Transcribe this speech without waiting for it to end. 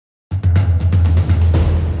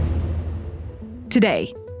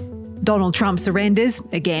Today, Donald Trump surrenders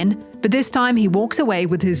again, but this time he walks away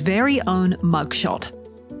with his very own mugshot.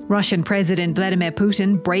 Russian President Vladimir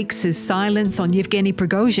Putin breaks his silence on Yevgeny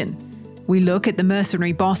Prigozhin. We look at the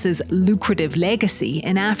mercenary boss's lucrative legacy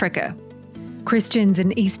in Africa. Christians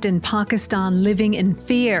in eastern Pakistan living in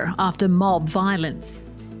fear after mob violence.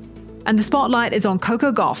 And the spotlight is on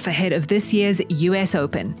Coco Gauff ahead of this year's US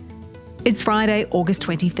Open. It's Friday, August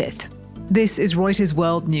 25th. This is Reuters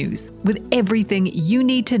World News, with everything you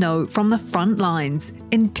need to know from the front lines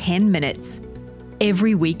in 10 minutes.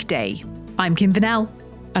 Every weekday. I'm Kim Vanell.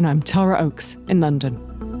 And I'm Tara Oakes in London.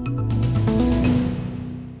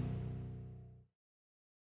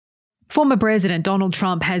 Former President Donald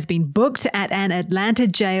Trump has been booked at an Atlanta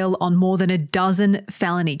jail on more than a dozen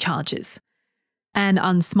felony charges. An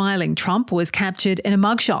unsmiling Trump was captured in a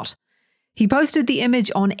mugshot. He posted the image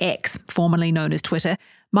on X, formerly known as Twitter,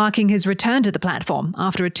 marking his return to the platform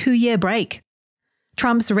after a 2-year break.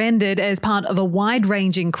 Trump surrendered as part of a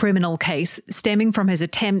wide-ranging criminal case stemming from his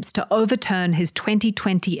attempts to overturn his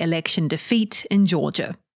 2020 election defeat in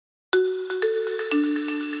Georgia.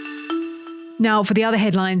 Now for the other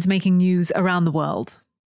headlines making news around the world.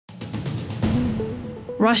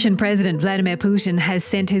 Russian President Vladimir Putin has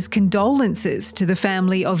sent his condolences to the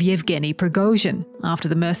family of Yevgeny Prigozhin after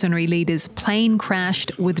the mercenary leader's plane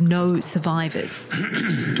crashed with no survivors.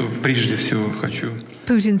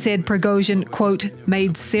 Putin said Prigozhin, quote,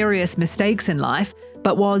 made serious mistakes in life,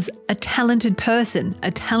 but was a talented person,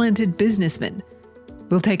 a talented businessman.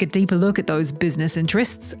 We'll take a deeper look at those business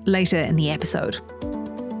interests later in the episode.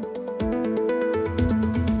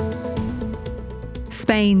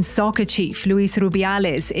 Spain's soccer chief, Luis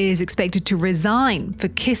Rubiales, is expected to resign for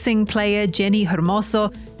kissing player Jenny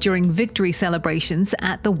Hermoso during victory celebrations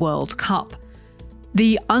at the World Cup.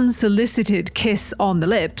 The unsolicited kiss on the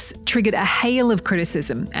lips triggered a hail of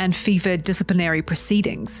criticism and FIFA disciplinary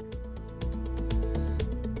proceedings.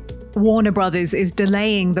 Warner Brothers is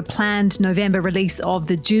delaying the planned November release of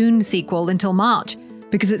the June sequel until March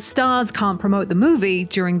because its stars can't promote the movie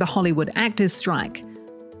during the Hollywood actors' strike.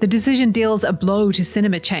 The decision deals a blow to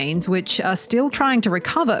cinema chains, which are still trying to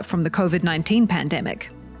recover from the COVID-19 pandemic.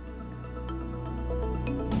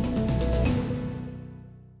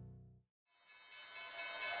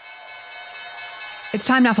 It's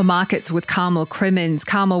time now for markets with Carmel Crimmins.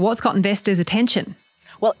 Carmel, what's got investors' attention?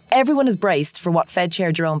 Well, everyone is braced for what Fed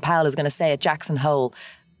Chair Jerome Powell is going to say at Jackson Hole.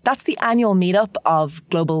 That's the annual meetup of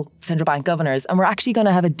global central bank governors, and we're actually going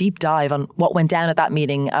to have a deep dive on what went down at that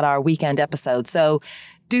meeting at our weekend episode. So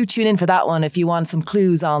do tune in for that one if you want some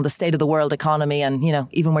clues on the state of the world economy and,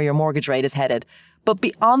 even where your mortgage rate is headed. But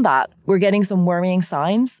beyond that, we're getting some worrying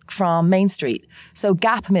signs from Main Street. So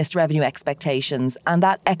Gap missed revenue expectations, and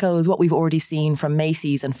that echoes what we've already seen from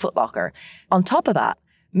Macy's and Foot Locker. On top of that,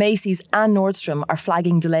 Macy's and Nordstrom are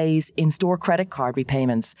flagging delays in store credit card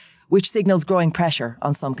repayments, which signals growing pressure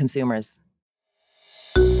on some consumers.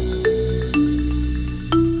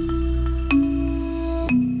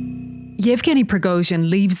 Yevgeny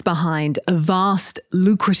Prigozhin leaves behind a vast,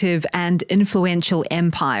 lucrative and influential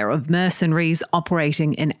empire of mercenaries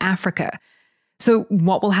operating in Africa. So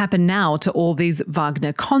what will happen now to all these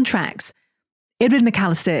Wagner contracts? Edward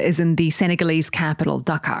McAllister is in the Senegalese capital,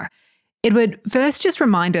 Dakar. Edward, first just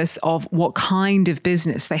remind us of what kind of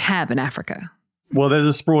business they have in Africa. Well, there's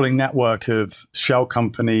a sprawling network of shell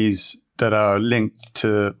companies that are linked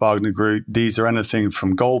to Wagner Group. These are anything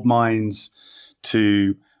from gold mines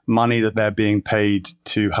to money that they're being paid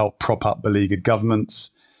to help prop up beleaguered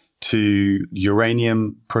governments, to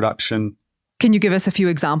uranium production. Can you give us a few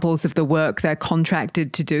examples of the work they're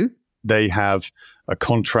contracted to do? They have a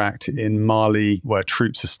contract in Mali where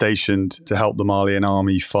troops are stationed to help the Malian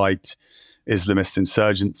army fight Islamist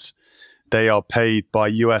insurgents. They are paid by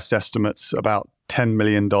US estimates about $10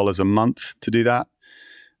 million a month to do that.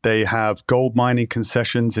 They have gold mining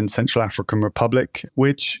concessions in Central African Republic,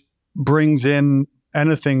 which brings in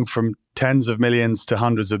anything from tens of millions to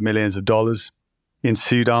hundreds of millions of dollars. In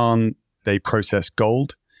Sudan, they process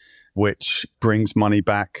gold, which brings money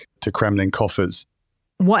back to Kremlin coffers.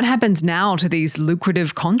 What happens now to these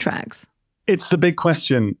lucrative contracts? It's the big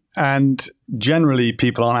question. And generally,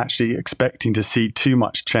 people aren't actually expecting to see too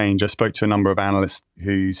much change. I spoke to a number of analysts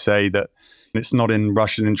who say that it's not in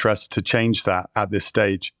Russian interest to change that at this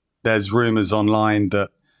stage. There's rumors online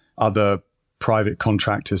that other private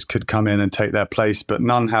contractors could come in and take their place, but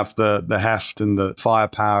none have the heft and the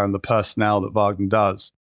firepower and the personnel that Wagner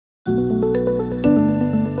does.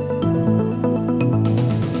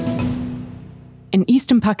 In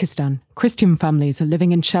eastern Pakistan, Christian families are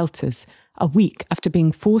living in shelters a week after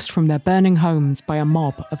being forced from their burning homes by a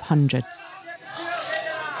mob of hundreds.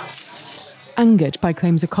 Angered by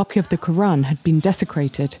claims a copy of the Quran had been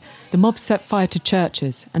desecrated, the mob set fire to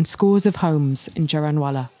churches and scores of homes in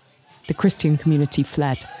Jaranwala. The Christian community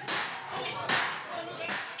fled.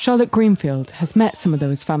 Charlotte Greenfield has met some of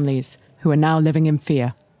those families who are now living in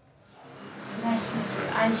fear.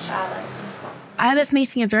 I'm Charlotte. I was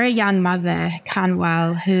meeting a very young mother,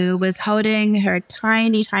 Kanwal, who was holding her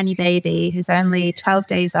tiny, tiny baby, who's only 12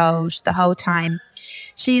 days old the whole time.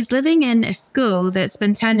 She's living in a school that's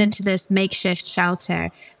been turned into this makeshift shelter.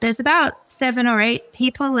 There's about 7 or 8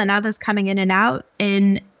 people and others coming in and out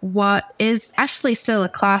in what is actually still a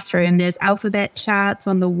classroom. There's alphabet charts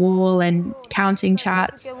on the wall and counting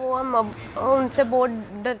charts. Kamwal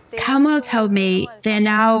told me they're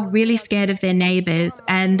now really scared of their neighbours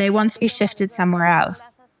and they want to be shifted somewhere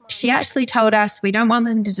else. She actually told us we don't want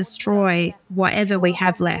them to destroy whatever we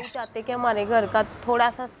have left.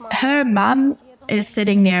 Her mum is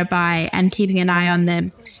sitting nearby and keeping an eye on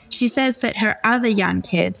them. She says that her other young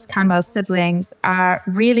kids, Kanwal's siblings, are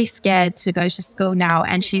really scared to go to school now,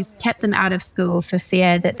 and she's kept them out of school for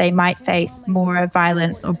fear that they might face more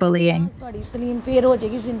violence or bullying.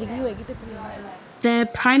 The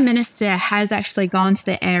Prime Minister has actually gone to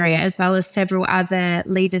the area, as well as several other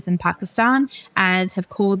leaders in Pakistan, and have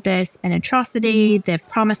called this an atrocity. They've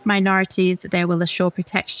promised minorities that they will assure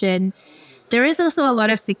protection. There is also a lot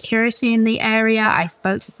of security in the area. I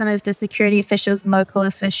spoke to some of the security officials and local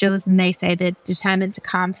officials, and they say they're determined to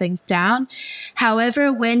calm things down.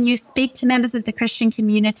 However, when you speak to members of the Christian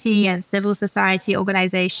community and civil society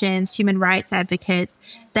organizations, human rights advocates,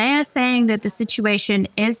 they are saying that the situation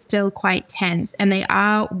is still quite tense, and they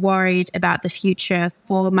are worried about the future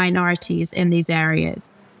for minorities in these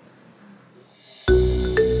areas.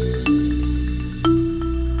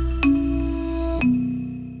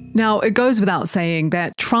 Now, it goes without saying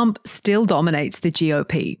that Trump still dominates the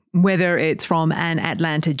GOP, whether it's from an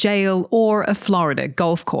Atlanta jail or a Florida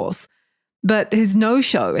golf course. But his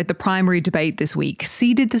no-show at the primary debate this week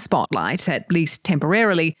ceded the spotlight, at least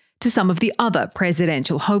temporarily, to some of the other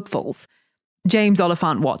presidential hopefuls. James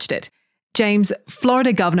Oliphant watched it. James,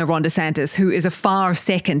 Florida Governor Ron DeSantis, who is a far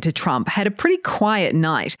second to Trump, had a pretty quiet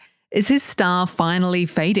night. Is his star finally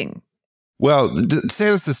fading? Well,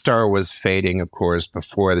 DeSantis' star was fading, of course,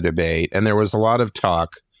 before the debate, and there was a lot of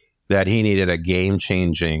talk that he needed a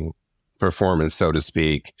game-changing performance, so to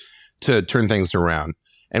speak, to turn things around.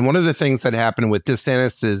 And one of the things that happened with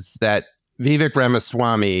DeSantis is that Vivek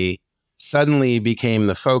Ramaswamy suddenly became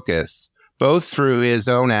the focus, both through his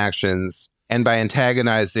own actions and by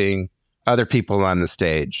antagonizing other people on the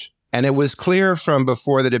stage. And it was clear from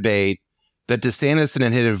before the debate that DeSantis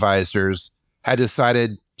and his advisors had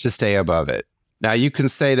decided to stay above it. Now, you can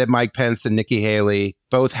say that Mike Pence and Nikki Haley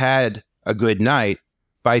both had a good night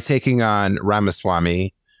by taking on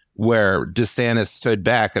Ramaswamy, where DeSantis stood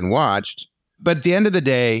back and watched. But at the end of the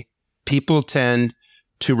day, people tend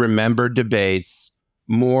to remember debates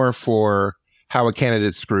more for how a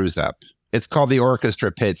candidate screws up. It's called the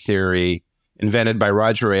orchestra pit theory, invented by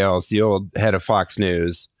Roger Ailes, the old head of Fox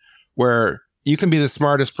News, where you can be the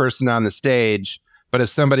smartest person on the stage, but if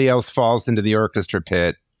somebody else falls into the orchestra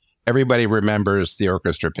pit, everybody remembers the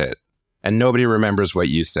orchestra pit, and nobody remembers what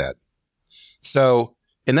you said. So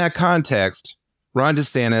in that context, Ron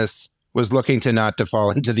DeSantis was looking to not to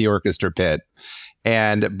fall into the orchestra pit.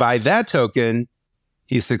 And by that token,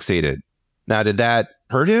 he succeeded. Now, did that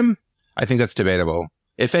hurt him? I think that's debatable.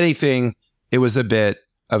 If anything, it was a bit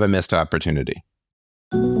of a missed opportunity.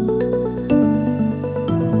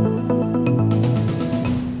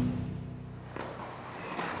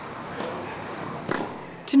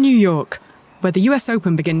 To New York, where the US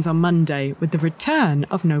Open begins on Monday with the return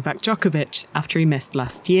of Novak Djokovic after he missed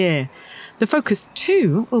last year. The focus,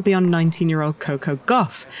 too, will be on 19-year-old Coco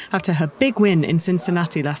Gauff after her big win in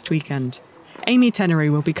Cincinnati last weekend. Amy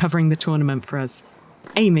Tenery will be covering the tournament for us.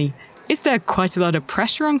 Amy, is there quite a lot of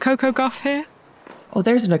pressure on Coco Gauff here? Well,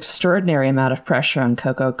 there's an extraordinary amount of pressure on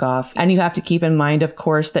Coco Gauff. And you have to keep in mind, of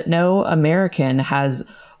course, that no American has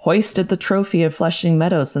hoisted the trophy of Flushing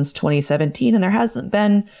Meadows since 2017, and there hasn't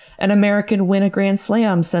been an American win a Grand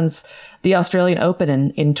Slam since the Australian Open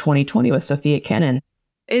in 2020 with Sofia Kenin.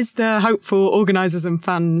 Is there hope for organisers and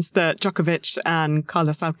fans that Djokovic and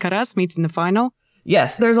Carlos Alcaraz meet in the final?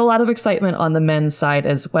 Yes, there's a lot of excitement on the men's side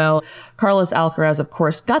as well. Carlos Alcaraz, of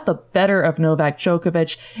course, got the better of Novak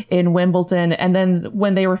Djokovic in Wimbledon. And then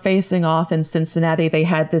when they were facing off in Cincinnati, they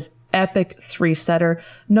had this epic 3-setter.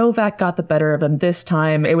 Novak got the better of him this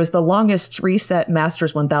time. It was the longest 3-set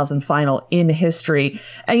Masters 1000 final in history.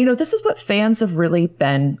 And, you know, this is what fans have really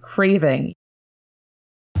been craving.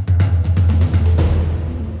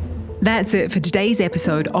 That's it for today's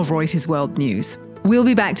episode of Reuters World News. We'll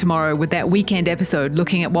be back tomorrow with that weekend episode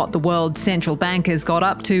looking at what the world's central bankers got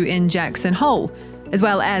up to in Jackson Hole, as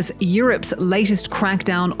well as Europe's latest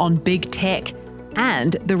crackdown on big tech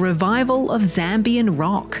and the revival of Zambian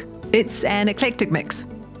rock. It's an eclectic mix.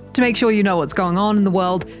 To make sure you know what's going on in the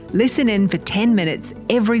world, listen in for 10 minutes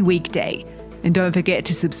every weekday. And don't forget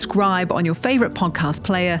to subscribe on your favourite podcast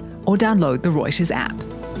player or download the Reuters app.